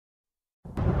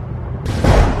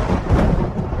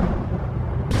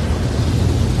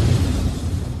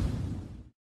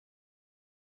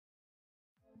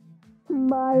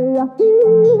Okay,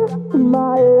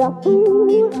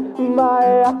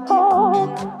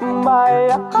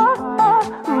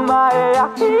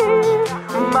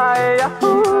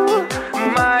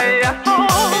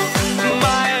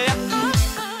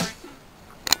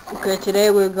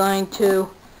 today we're going to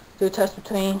do a test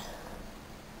between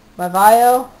my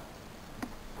Vio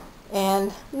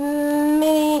and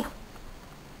Mini.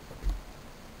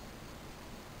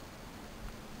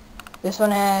 This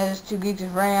one has 2 gigs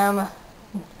of RAM,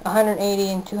 180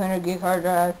 and 200 gig hard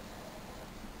drive,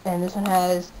 and this one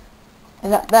has,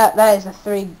 and that is a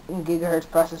 3 gigahertz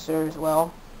processor as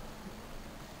well.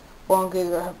 1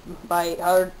 gigabyte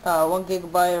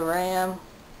of RAM,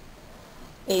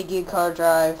 8 gig hard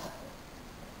drive,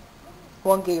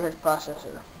 1 gigahertz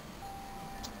processor.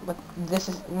 But this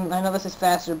is, I know this is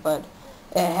faster, but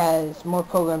it has more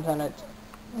programs on it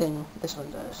than this one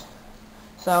does.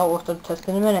 So we'll start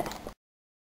testing in a minute.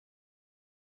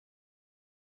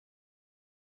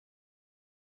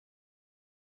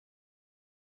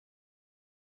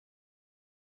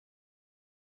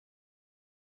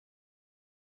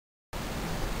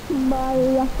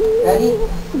 Ready?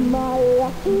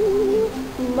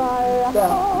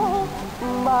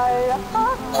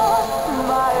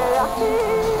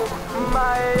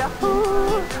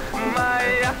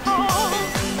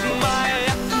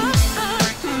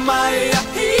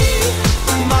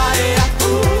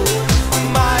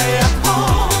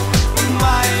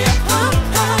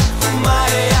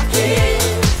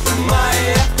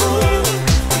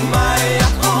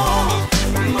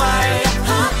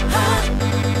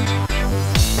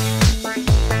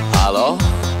 Alo,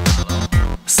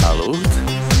 salut,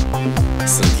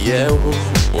 sunt eu,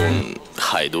 un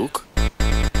haiduc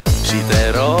și te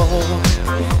rog,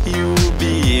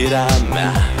 iubirea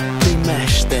mea,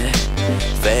 primește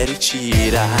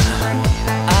fericirea.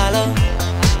 Alo,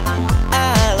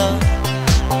 alo,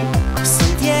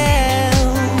 sunt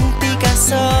eu,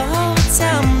 Picasso,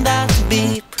 ți-am dat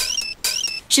bip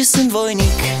și sunt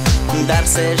voinic, dar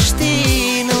să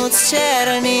știi, nu-ți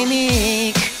cer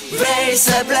nimic. Vrei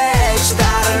să pleci,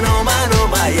 dar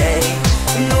numai ei,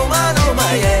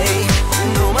 numai ei,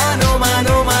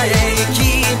 numai ei,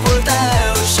 chipul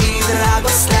tău și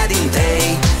dragostea din tei,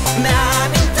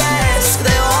 mi-amintesc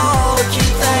de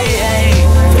ochii tăi, ei.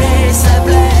 Vrei să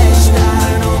pleci, dar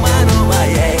numai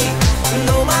ei,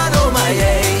 numai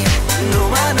ei,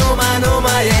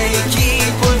 numai ei,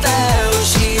 chipul tău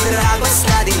și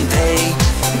dragostea din tei,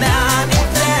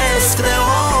 mi-amintesc de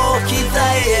ochii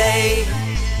tăi, ei.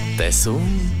 Te sun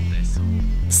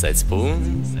să-ți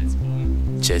spun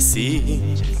ce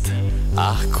simt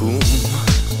acum.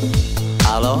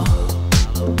 Alo,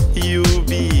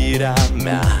 iubirea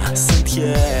mea, sunt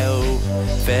eu,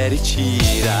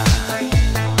 fericirea.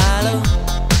 Alo,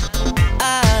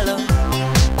 alo,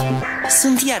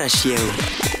 sunt iarăși eu,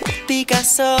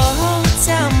 Picasso,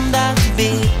 ți-am dat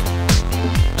bip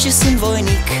și sunt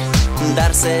voinic,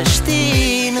 dar să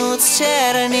știi, nu-ți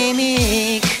cer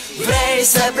nimic. Vrei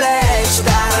să pleci,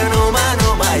 dar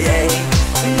numai ei,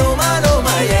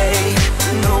 numai ei,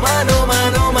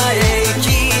 numai ei.